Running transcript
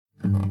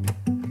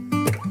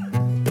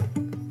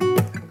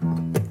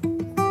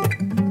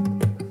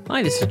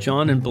Hi, this is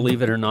John, and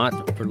believe it or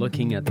not, we're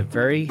looking at the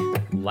very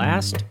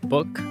last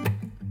book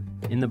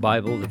in the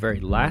Bible, the very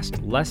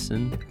last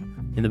lesson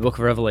in the book of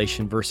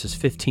Revelation, verses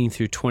 15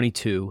 through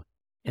 22.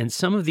 And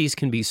some of these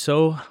can be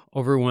so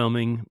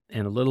overwhelming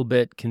and a little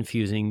bit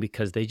confusing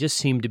because they just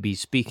seem to be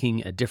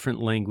speaking a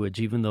different language,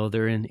 even though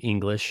they're in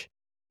English,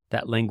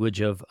 that language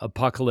of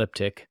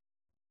apocalyptic.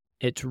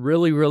 It's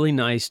really, really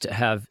nice to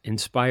have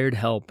inspired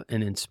help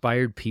and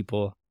inspired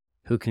people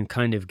who can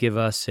kind of give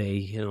us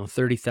a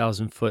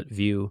 30,000-foot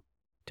view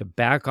to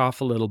back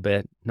off a little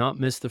bit, not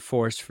miss the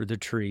forest for the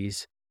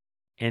trees,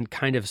 and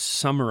kind of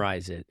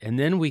summarize it. And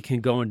then we can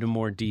go into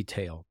more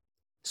detail.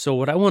 So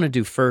what I want to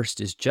do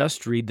first is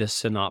just read the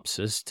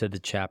synopsis to the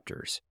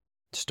chapters,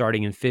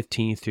 starting in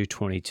 15 through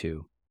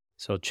 22.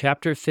 So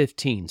chapter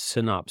 15,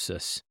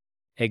 synopsis.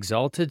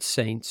 Exalted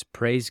saints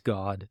praise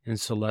God in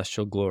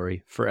celestial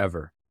glory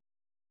forever.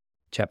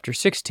 Chapter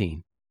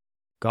 16.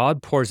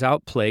 God pours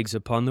out plagues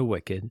upon the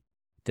wicked.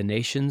 The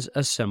nations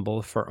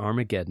assemble for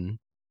Armageddon.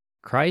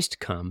 Christ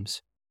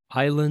comes,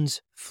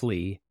 islands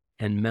flee,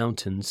 and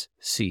mountains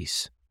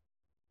cease.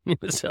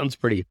 It sounds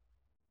pretty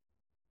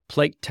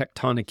plate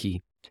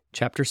tectonic-y.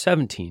 Chapter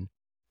 17.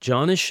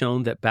 John is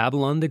shown that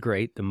Babylon the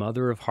Great, the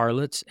mother of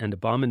harlots and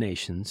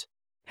abominations,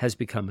 has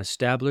become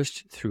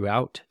established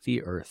throughout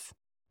the earth.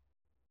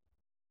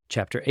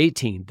 Chapter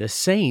 18. The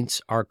saints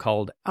are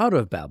called out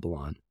of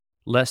Babylon,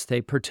 lest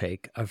they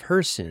partake of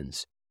her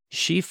sins.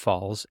 She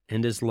falls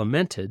and is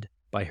lamented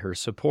by her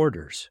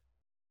supporters.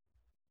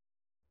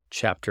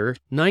 Chapter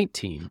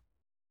 19.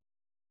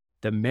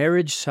 The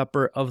marriage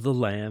supper of the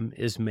Lamb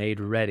is made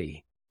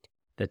ready.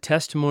 The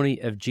testimony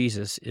of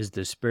Jesus is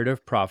the spirit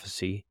of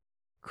prophecy.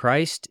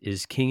 Christ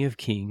is King of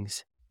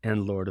kings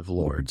and Lord of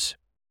lords.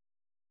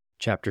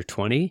 Chapter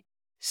 20.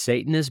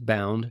 Satan is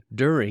bound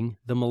during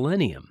the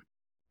millennium.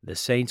 The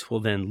saints will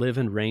then live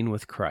and reign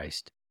with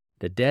Christ.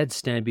 The dead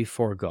stand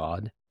before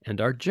God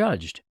and are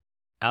judged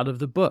out of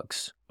the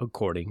books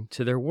according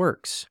to their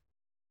works.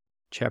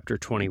 Chapter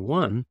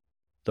 21.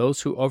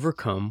 Those who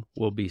overcome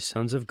will be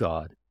sons of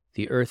God.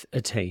 The earth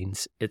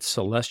attains its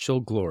celestial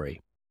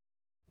glory.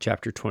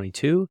 Chapter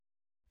 22.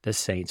 The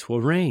saints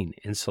will reign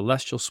in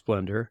celestial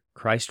splendor.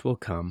 Christ will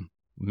come.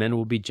 Men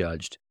will be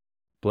judged.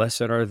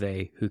 Blessed are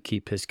they who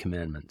keep his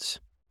commandments.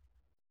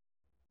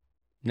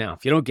 Now,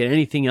 if you don't get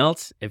anything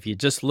else, if you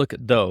just look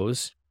at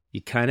those,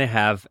 you kind of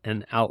have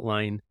an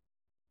outline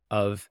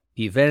of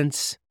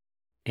events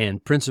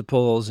and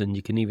principles, and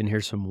you can even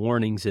hear some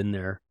warnings in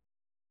there.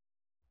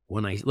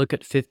 When I look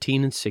at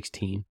 15 and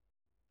 16,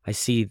 I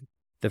see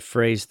the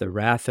phrase, the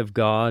wrath of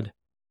God.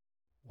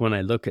 When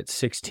I look at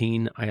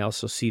 16, I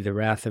also see the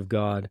wrath of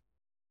God.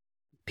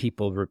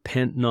 People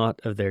repent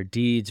not of their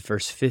deeds.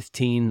 Verse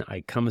 15,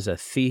 I come as a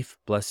thief.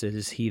 Blessed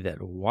is he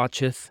that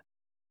watcheth.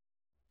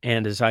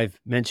 And as I've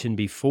mentioned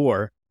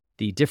before,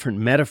 the different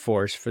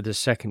metaphors for the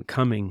second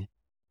coming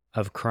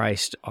of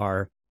Christ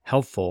are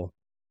helpful.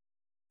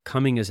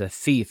 Coming as a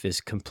thief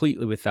is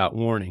completely without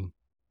warning,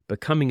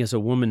 but coming as a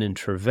woman in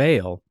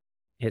travail,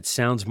 it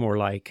sounds more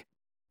like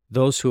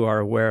those who are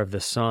aware of the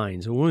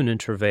signs. A woman in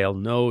travail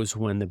knows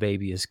when the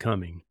baby is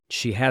coming.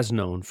 She has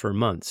known for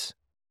months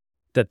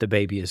that the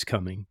baby is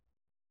coming,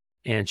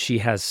 and she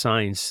has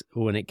signs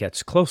when it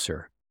gets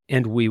closer,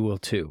 and we will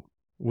too,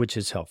 which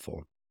is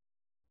helpful.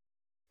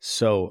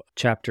 So,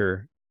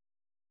 chapter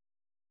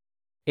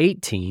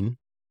 18,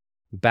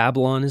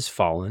 Babylon is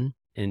fallen,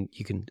 and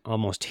you can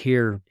almost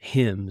hear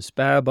hymns.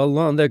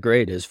 Babylon the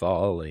Great is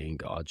falling,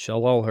 God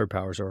shall all her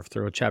powers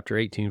overthrow. Chapter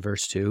 18,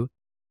 verse 2.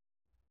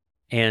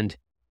 And,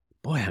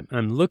 boy,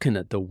 I'm looking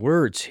at the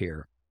words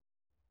here.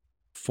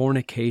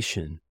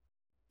 Fornication,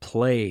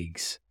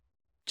 plagues,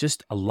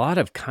 just a lot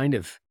of kind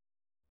of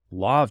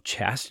law of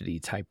chastity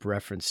type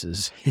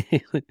references.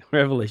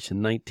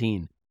 Revelation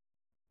 19.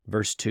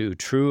 Verse 2,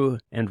 true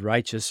and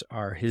righteous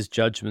are his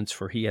judgments,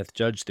 for he hath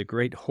judged the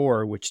great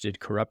whore which did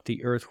corrupt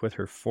the earth with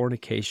her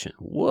fornication.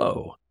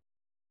 Whoa!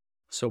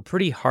 So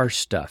pretty harsh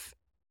stuff.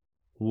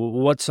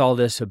 What's all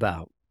this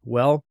about?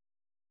 Well,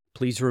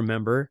 please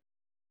remember,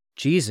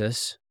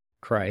 Jesus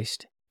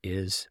Christ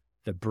is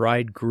the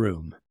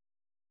bridegroom.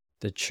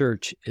 The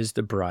church is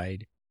the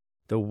bride.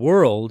 The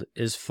world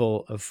is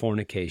full of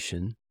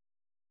fornication.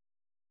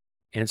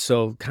 And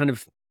so kind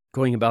of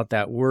going about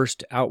that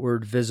worst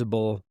outward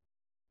visible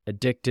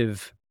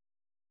addictive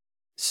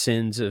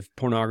sins of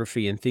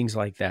pornography and things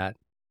like that.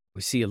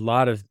 We see a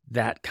lot of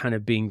that kind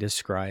of being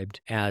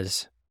described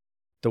as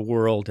the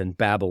world and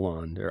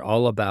Babylon. They're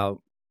all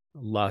about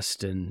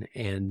lust and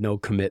no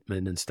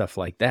commitment and stuff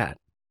like that.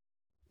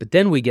 But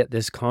then we get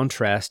this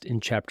contrast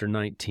in chapter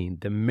 19.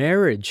 The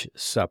marriage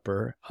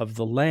supper of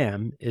the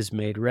Lamb is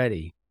made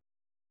ready.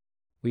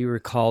 We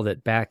recall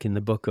that back in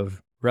the book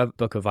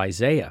of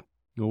Isaiah,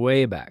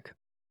 way back,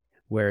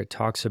 where it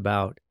talks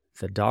about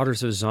the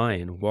daughters of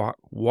Zion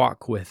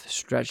walk with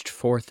stretched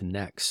forth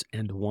necks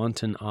and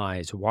wanton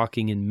eyes,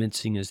 walking and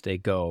mincing as they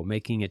go,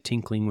 making a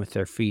tinkling with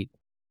their feet.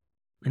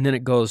 And then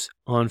it goes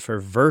on for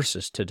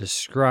verses to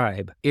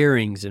describe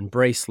earrings and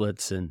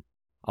bracelets and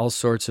all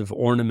sorts of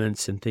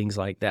ornaments and things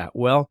like that.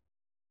 Well,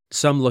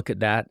 some look at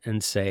that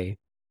and say,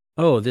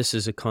 oh, this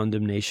is a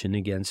condemnation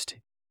against,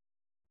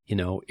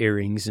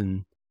 earrings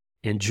and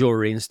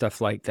jewelry and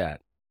stuff like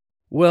that.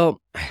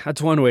 Well,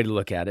 that's one way to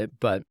look at it,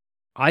 but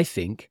I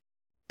think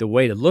the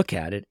way to look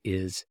at it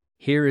is,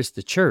 here is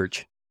the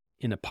church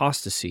in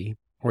apostasy,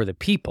 or the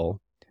people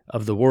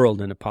of the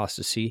world in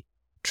apostasy,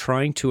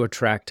 trying to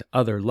attract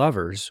other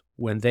lovers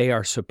when they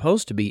are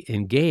supposed to be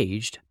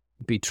engaged,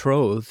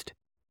 betrothed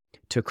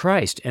to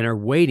Christ, and are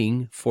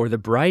waiting for the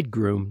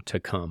bridegroom to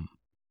come.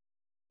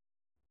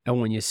 And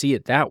when you see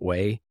it that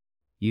way,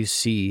 you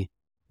see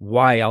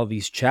why all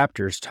these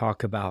chapters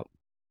talk about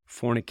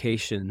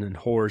fornication and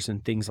whores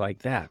and things like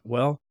that.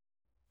 Well,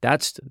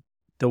 that's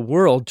the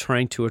world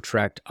trying to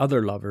attract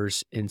other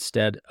lovers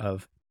instead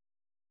of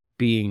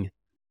being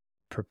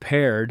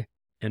prepared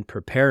and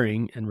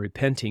preparing and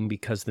repenting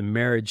because the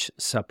marriage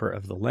supper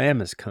of the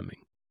Lamb is coming.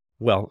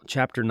 Well,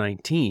 chapter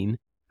 19,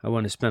 I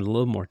want to spend a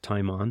little more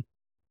time on,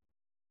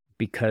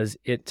 because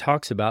it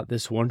talks about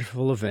this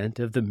wonderful event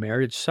of the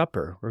marriage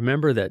supper.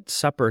 Remember that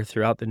supper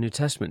throughout the New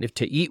Testament, if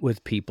to eat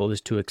with people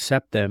is to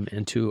accept them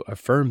and to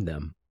affirm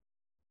them.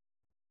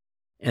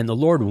 And the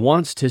Lord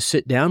wants to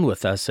sit down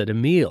with us at a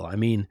meal. I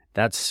mean,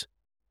 that's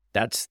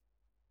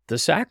the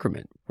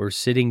sacrament. We're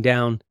sitting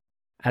down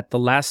at the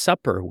Last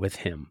Supper with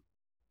Him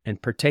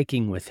and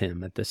partaking with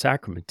Him at the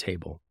sacrament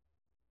table.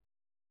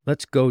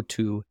 Let's go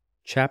to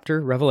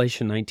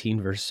Revelation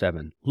 19, verse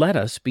 7. Let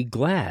us be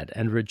glad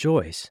and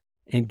rejoice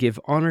and give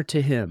honor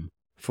to Him,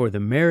 for the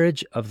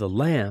marriage of the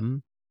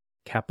Lamb,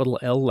 capital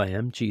L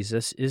Lamb,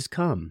 Jesus, is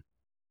come,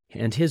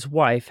 and His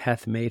wife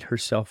hath made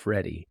herself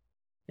ready.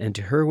 And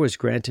to her was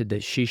granted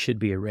that she should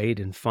be arrayed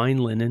in fine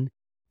linen,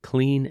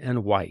 clean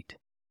and white,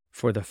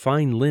 for the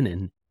fine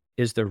linen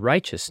is the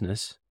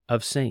righteousness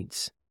of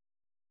saints.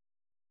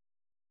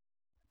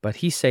 But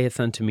He saith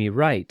unto me,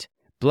 Write,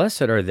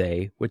 Blessed are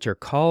they which are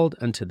called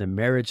unto the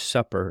marriage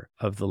supper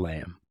of the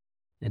Lamb.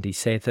 And He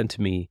saith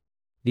unto me,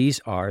 These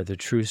are the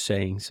true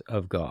sayings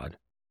of God.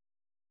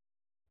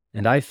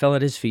 And I fell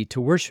at His feet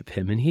to worship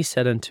Him, and He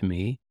said unto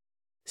me,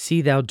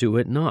 See thou do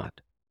it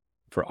not.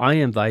 For I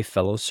am thy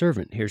fellow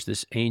servant. Here's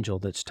this angel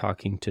that's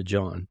talking to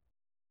John.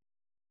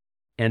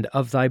 And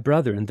of thy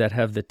brethren that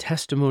have the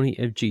testimony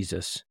of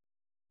Jesus.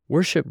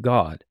 Worship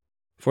God,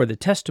 for the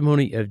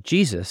testimony of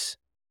Jesus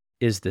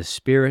is the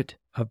spirit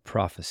of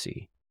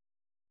prophecy.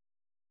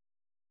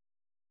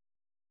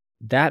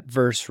 That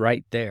verse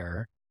right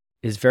there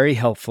is very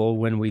helpful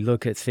when we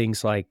look at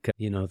things like,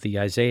 the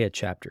Isaiah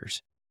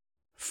chapters.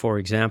 For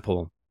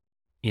example,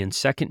 in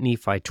 2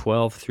 Nephi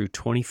 12 through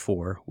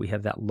 24, we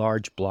have that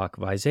large block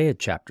of Isaiah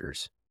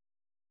chapters.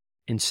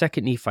 In 2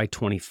 Nephi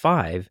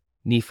 25,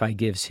 Nephi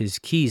gives his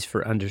keys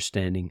for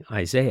understanding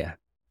Isaiah,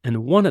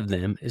 and one of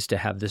them is to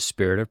have the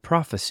spirit of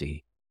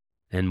prophecy.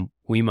 And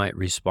we might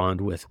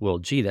respond with, well,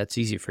 gee, that's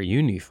easy for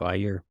you, Nephi.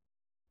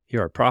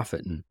 You're a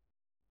prophet,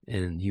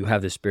 and you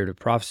have the spirit of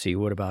prophecy.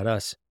 What about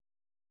us?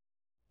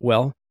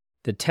 Well,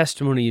 the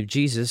testimony of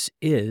Jesus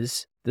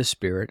is the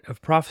spirit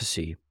of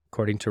prophecy,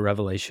 according to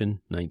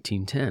Revelation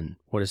 19:10.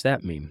 What does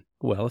that mean?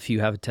 Well, if you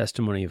have a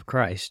testimony of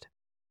Christ,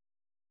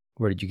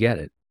 where did you get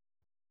it?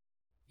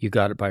 You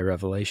got it by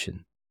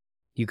revelation.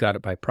 You got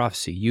it by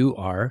prophecy. You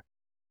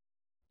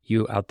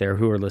out there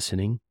who are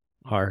listening,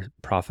 are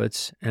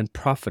prophets and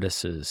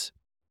prophetesses.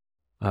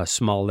 A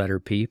small letter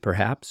P,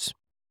 perhaps.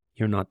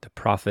 You're not the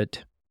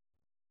prophet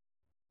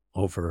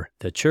over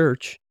the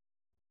church,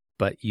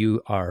 but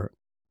you are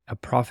a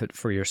prophet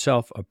for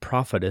yourself, a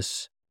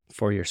prophetess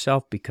for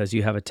yourself, because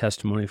you have a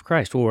testimony of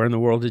Christ. Well, where in the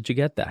world did you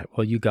get that?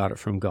 Well, you got it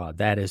from God.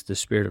 That is the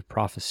spirit of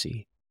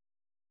prophecy.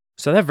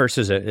 So that verse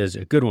is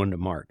a good one to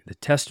mark. The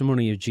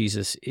testimony of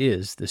Jesus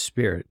is the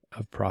spirit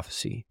of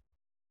prophecy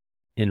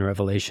in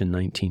Revelation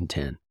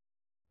 19:10.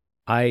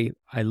 I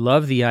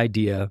love the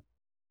idea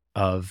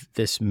of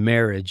this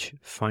marriage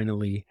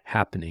finally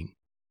happening,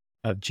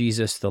 of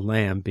Jesus the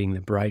Lamb being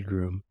the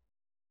bridegroom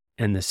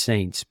and the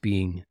saints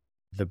being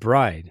the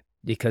bride,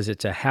 because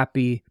it's a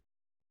happy,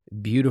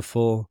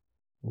 beautiful,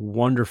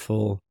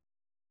 wonderful,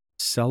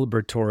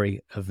 celebratory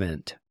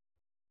event.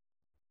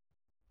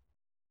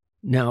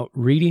 Now,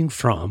 reading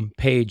from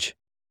page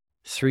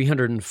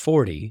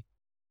 340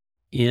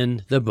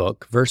 in the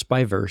book, verse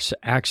by verse,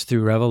 Acts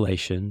through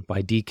Revelation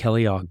by D.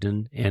 Kelly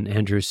Ogden and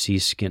Andrew C.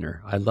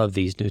 Skinner. I love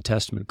these New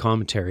Testament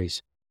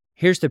commentaries.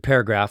 Here's the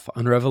paragraph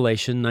on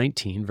Revelation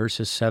 19,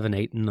 verses 7,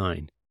 8, and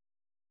 9.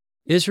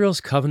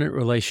 Israel's covenant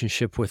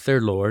relationship with their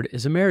Lord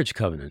is a marriage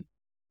covenant,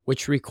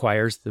 which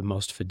requires the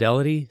most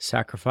fidelity,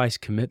 sacrifice,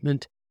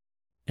 commitment,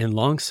 and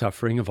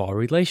long-suffering of all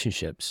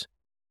relationships.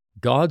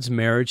 God's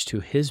marriage to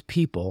His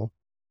people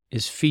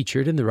is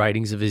featured in the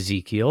writings of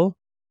Ezekiel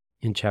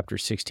in chapter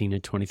 16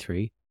 and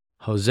 23,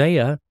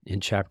 Hosea in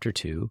chapter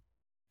 2,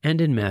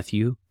 and in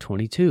Matthew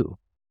 22.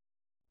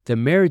 The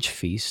marriage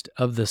feast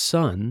of the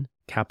Son,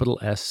 capital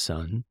S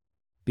Son,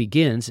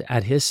 begins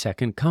at His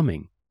second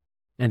coming,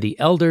 And the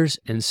elders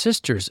and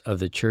sisters of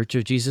the Church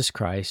of Jesus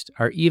Christ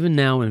are even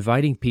now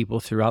inviting people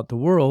throughout the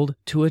world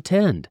to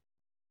attend.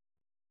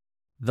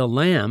 The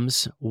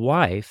Lamb's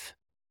wife,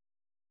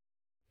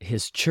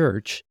 his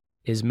church,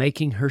 is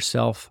making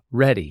herself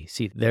ready.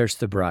 See, there's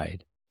the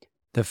bride.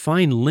 The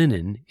fine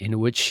linen in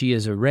which she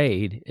is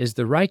arrayed is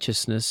the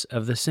righteousness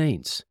of the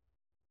saints.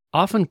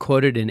 Often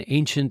quoted in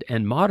ancient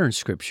and modern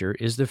scripture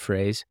is the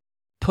phrase,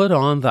 "Put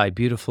on thy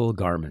beautiful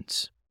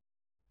garments."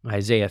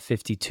 Isaiah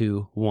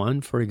 52:1,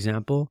 for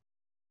example,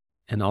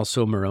 and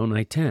also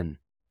Moroni 10.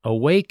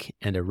 "Awake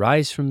and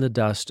arise from the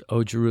dust,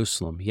 O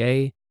Jerusalem,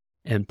 yea,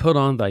 and put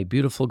on thy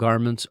beautiful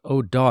garments,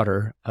 O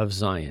daughter of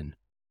Zion,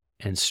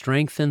 and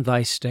strengthen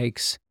thy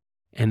stakes,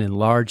 and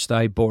enlarge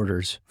thy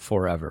borders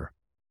forever."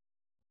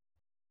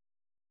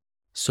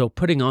 So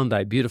putting on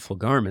thy beautiful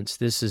garments,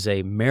 this is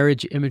a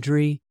marriage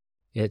imagery.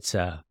 It's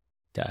a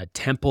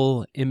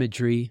temple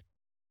imagery.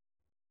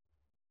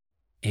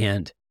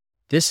 And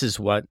this is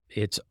what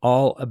it's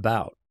all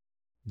about.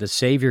 The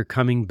Savior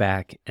coming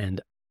back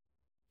and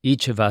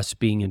each of us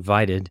being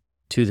invited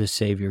to the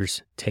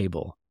Savior's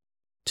table,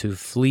 to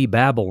flee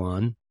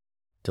Babylon,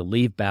 to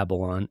leave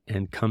Babylon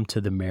and come to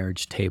the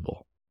marriage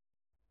table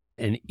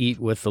and eat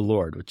with the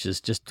Lord, which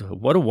is just,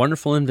 what a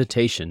wonderful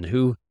invitation.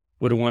 Who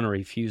would want to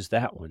refuse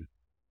that one?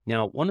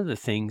 Now, one of the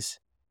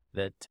things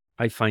that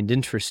I find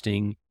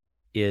interesting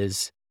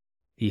is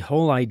the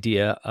whole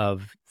idea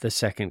of the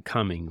second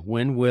coming.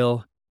 When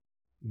will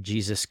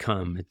Jesus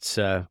come? It's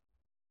a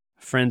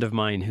friend of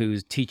mine who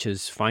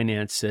teaches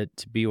finance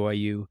at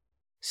BYU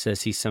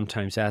says he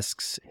sometimes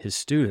asks his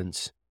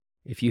students,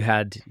 if you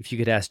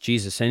could ask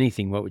Jesus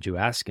anything, what would you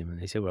ask him? And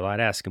they say, well,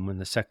 I'd ask him when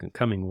the second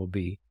coming will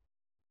be.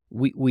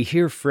 We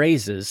hear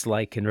phrases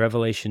like in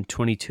Revelation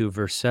 22,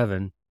 verse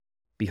 7,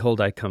 "Behold,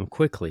 I come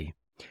quickly."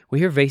 We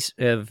hear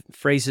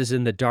phrases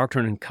in the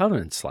Doctrine and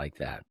Covenants like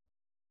that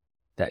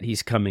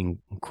he's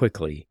coming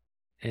quickly,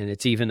 and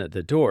it's even at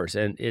the doors.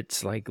 And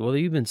it's like, well,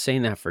 you've been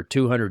saying that for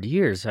 200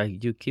 years.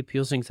 You keep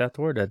using that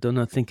word. I do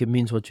not think it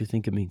means what you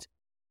think it means.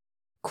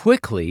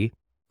 Quickly,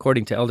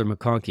 according to Elder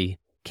McConkie,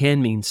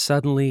 can mean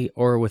suddenly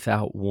or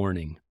without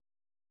warning.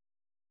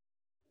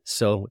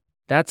 So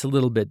that's a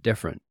little bit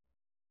different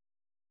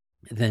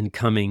than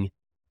coming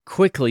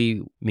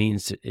quickly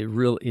means it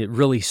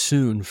really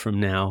soon from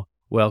now.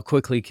 Well,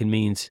 quickly can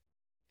means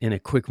in a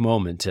quick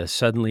moment,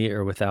 suddenly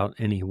or without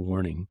any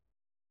warning.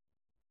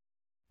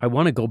 I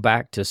want to go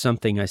back to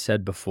something I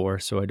said before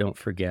so I don't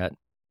forget.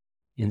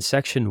 In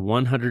section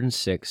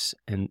 106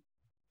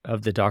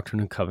 of the Doctrine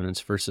and Covenants,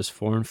 verses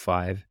 4 and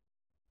 5,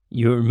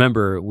 you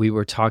remember we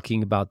were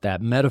talking about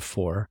that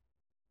metaphor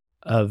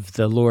of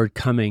the Lord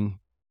coming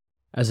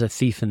as a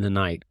thief in the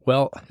night.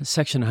 Well,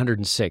 section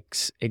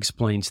 106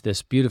 explains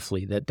this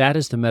beautifully, that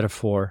is the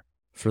metaphor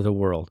for the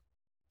world.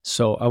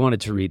 So I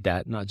wanted to read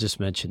that, not just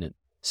mention it.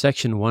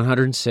 Section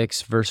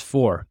 106, verse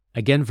 4,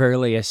 "Again,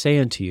 verily I say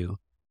unto you,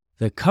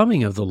 the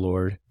coming of the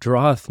Lord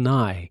draweth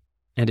nigh,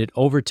 and it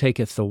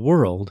overtaketh the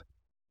world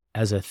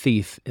as a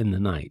thief in the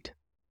night."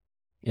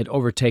 It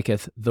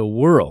overtaketh the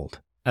world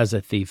as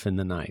a thief in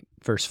the night.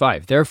 Verse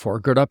 5, "Therefore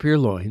gird up your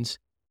loins,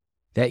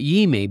 that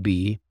ye may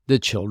be the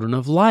children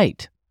of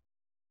light,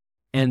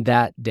 and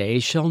that day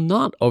shall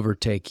not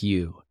overtake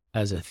you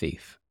as a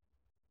thief."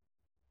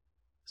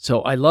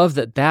 So I love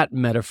that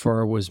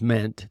metaphor was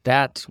meant,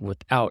 that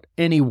without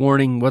any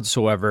warning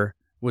whatsoever,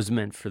 was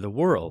meant for the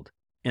world.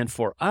 And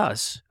for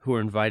us who are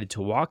invited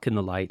to walk in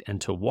the light and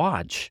to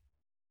watch,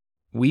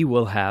 we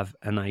will have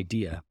an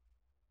idea.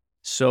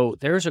 So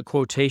there's a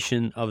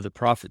quotation of the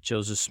prophet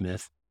Joseph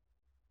Smith.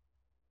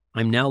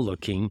 I'm now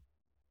looking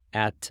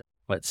at,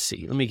 let's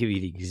see, let me give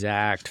you the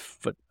exact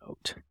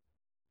footnote.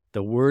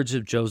 The Words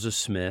of Joseph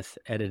Smith,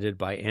 edited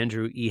by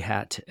Andrew E.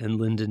 Hatt and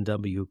Lyndon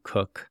W.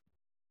 Cook.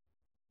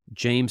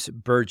 James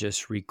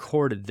Burgess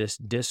recorded this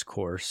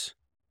discourse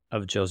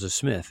of Joseph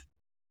Smith,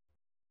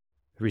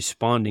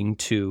 responding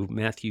to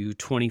Matthew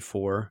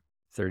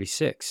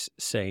 24:36,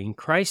 saying,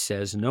 "Christ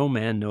says, No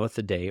man knoweth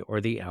the day or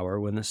the hour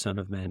when the Son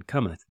of Man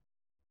cometh."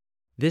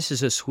 This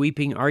is a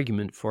sweeping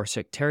argument for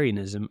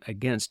sectarianism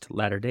against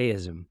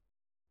Latter-dayism.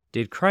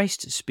 Did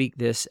Christ speak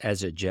this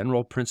as a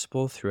general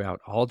principle throughout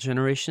all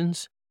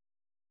generations?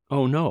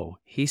 Oh no,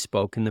 he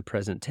spoke in the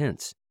present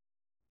tense.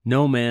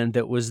 No man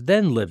that was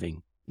then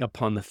living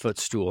upon the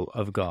footstool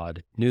of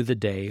God knew the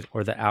day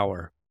or the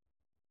hour.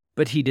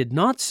 But he did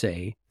not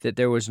say that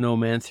there was no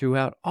man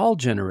throughout all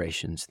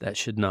generations that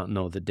should not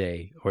know the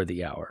day or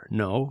the hour.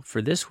 No,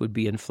 for this would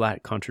be in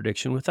flat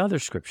contradiction with other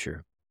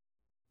scripture.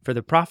 For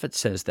the prophet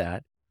says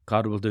that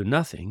God will do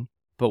nothing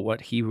but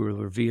what he will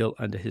reveal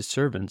unto his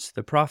servants,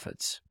 the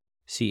prophets.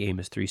 See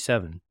Amos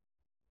 3:7.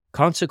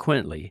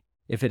 Consequently,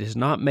 if it is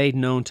not made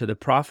known to the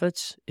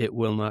prophets, it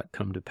will not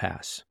come to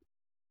pass.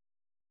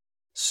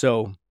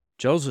 So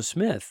Joseph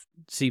Smith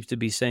seems to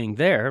be saying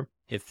there,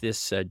 if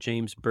this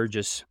James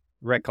Burgess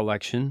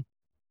recollection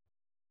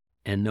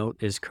and note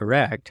is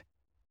correct,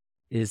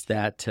 is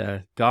that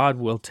God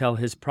will tell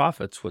his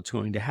prophets what's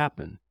going to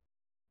happen,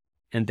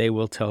 and they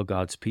will tell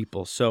God's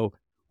people. So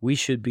we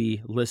should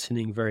be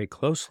listening very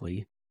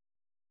closely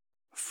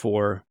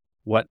for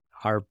what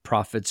our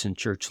prophets and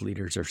church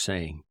leaders are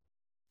saying,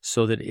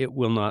 so that it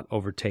will not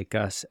overtake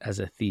us as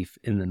a thief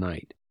in the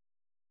night.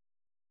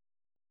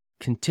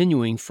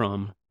 Continuing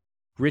from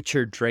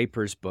Richard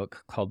Draper's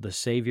book called The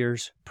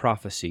Savior's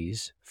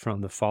Prophecies,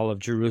 From the Fall of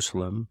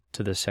Jerusalem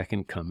to the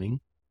Second Coming.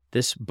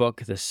 This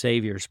book, The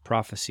Savior's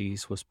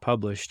Prophecies, was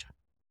published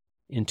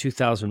in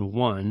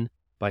 2001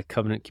 by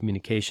Covenant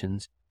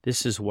Communications.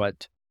 This is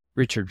what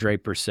Richard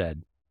Draper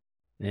said,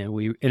 and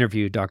we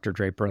interviewed Dr.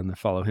 Draper on the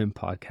Follow Him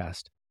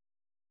podcast.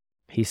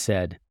 He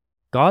said,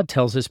 God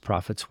tells his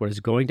prophets what is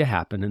going to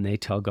happen, and they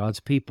tell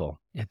God's people.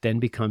 It then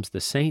becomes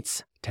the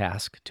saints'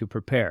 task to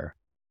prepare.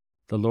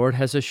 The Lord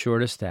has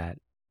assured us that,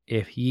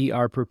 if ye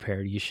are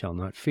prepared, ye shall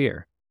not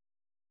fear.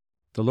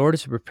 The Lord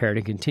is prepared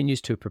and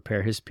continues to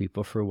prepare his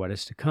people for what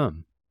is to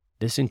come.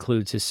 This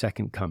includes his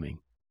second coming.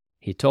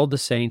 He told the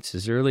saints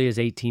as early as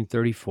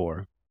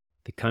 1834,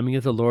 the coming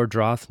of the Lord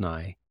draweth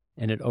nigh,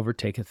 and it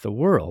overtaketh the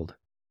world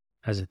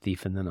as a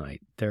thief in the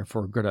night.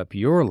 Therefore gird up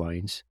your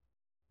loins,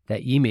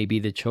 that ye may be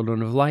the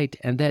children of light,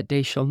 and that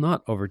day shall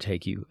not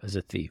overtake you as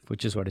a thief,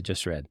 which is what I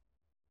just read.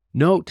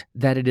 Note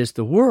that it is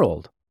the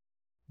world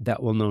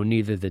that will know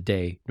neither the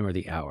day nor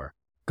the hour.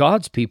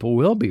 God's people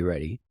will be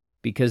ready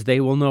because they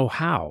will know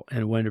how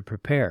and when to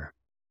prepare.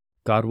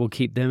 God will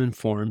keep them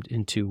informed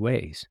in two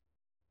ways.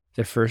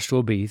 The first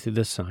will be through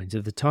the signs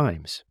of the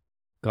times.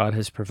 God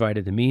has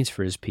provided the means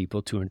for his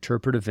people to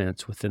interpret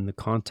events within the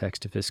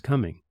context of his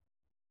coming.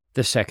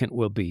 The second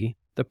will be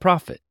the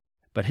prophet,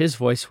 but his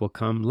voice will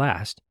come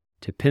last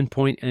to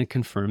pinpoint and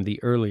confirm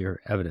the earlier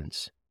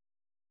evidence.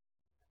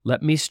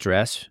 Let me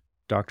stress,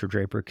 Dr.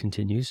 Draper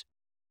continues,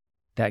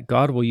 that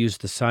God will use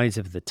the signs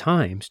of the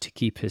times to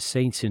keep his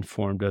saints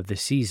informed of the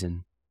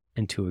season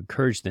and to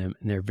encourage them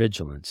in their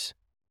vigilance.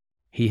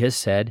 He has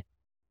said,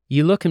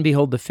 Ye look and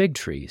behold the fig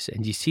trees,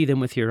 and ye see them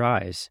with your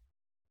eyes,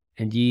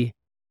 and ye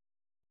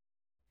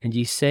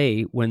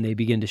say, when they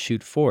begin to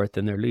shoot forth,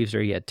 and their leaves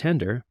are yet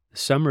tender, the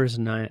summer is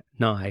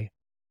nigh.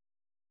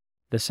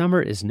 The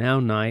summer is now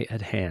nigh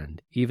at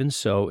hand. Even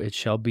so it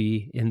shall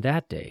be in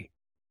that day,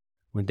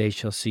 when they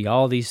shall see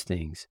all these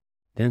things.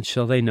 Then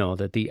shall they know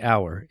that the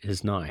hour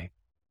is nigh.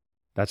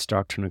 That's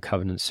Doctrine and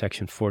Covenants,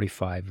 section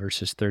 45,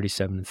 verses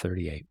 37 and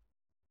 38.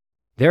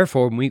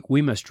 Therefore,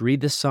 we must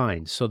read the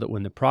signs so that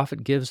when the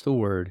prophet gives the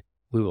word,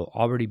 we will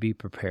already be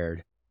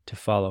prepared to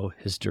follow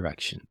his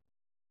direction.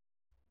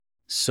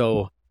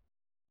 So,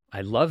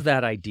 I love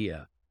that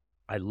idea.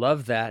 I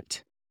love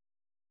that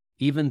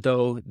even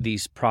though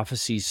these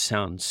prophecies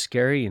sound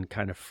scary and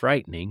kind of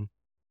frightening,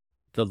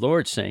 the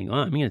Lord's saying,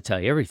 I'm going to tell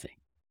you everything.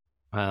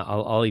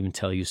 I'll even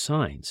tell you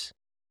signs.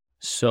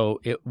 So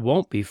it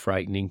won't be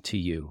frightening to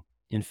you.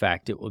 In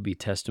fact, it will be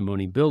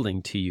testimony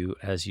building to you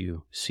as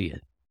you see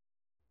it.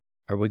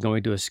 Are we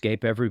going to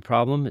escape every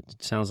problem? It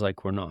sounds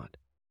like we're not.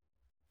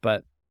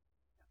 But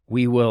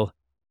we will.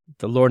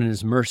 The Lord in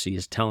his mercy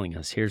is telling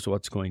us, here's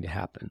what's going to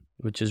happen,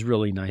 which is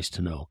really nice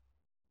to know.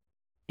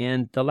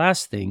 And the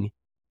last thing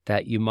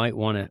that you might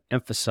want to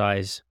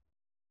emphasize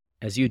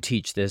as you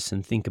teach this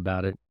and think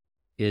about it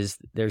is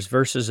there's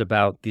verses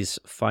about this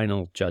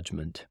final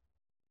judgment.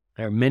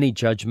 There are many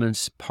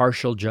judgments,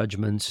 partial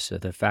judgments.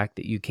 The fact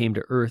that you came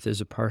to earth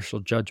is a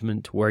partial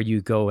judgment. Where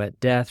you go at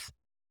death,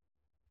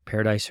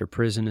 paradise or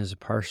prison, is a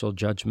partial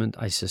judgment.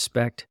 I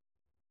suspect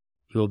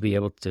you will be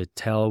able to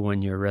tell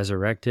when you're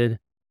resurrected.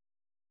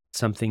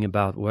 Something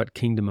about what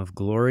kingdom of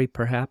glory,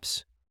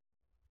 perhaps.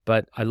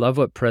 But I love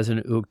what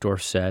President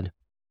Uchtdorf said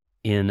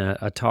in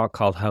a talk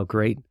called How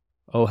Great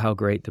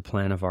the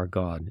Plan of Our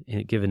God,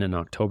 given in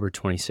October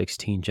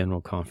 2016 General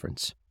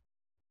Conference.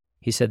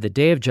 He said, the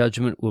day of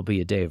judgment will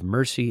be a day of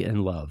mercy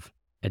and love,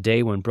 a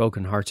day when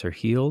broken hearts are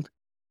healed,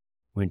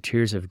 when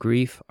tears of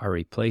grief are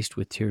replaced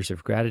with tears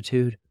of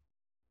gratitude,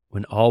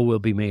 when all will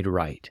be made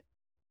right.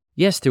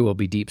 Yes, there will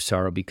be deep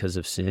sorrow because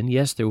of sin.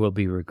 Yes, there will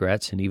be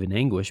regrets and even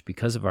anguish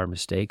because of our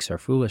mistakes, our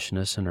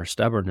foolishness, and our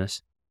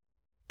stubbornness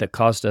that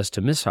caused us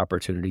to miss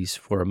opportunities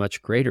for a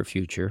much greater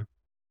future.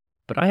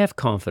 But I have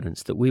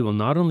confidence that we will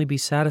not only be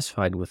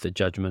satisfied with the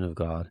judgment of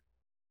God,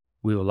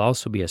 we will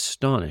also be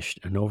astonished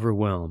and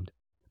overwhelmed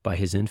by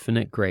his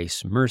infinite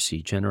grace,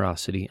 mercy,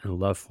 generosity, and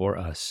love for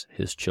us,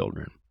 his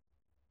children.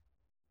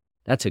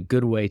 That's a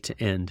good way to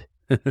end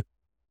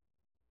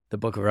the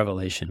book of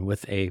Revelation,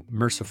 with a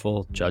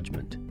merciful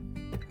judgment.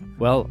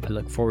 Well, I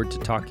look forward to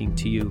talking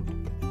to you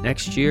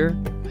next year.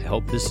 I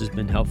hope this has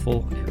been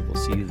helpful, and we'll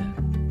see you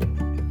then.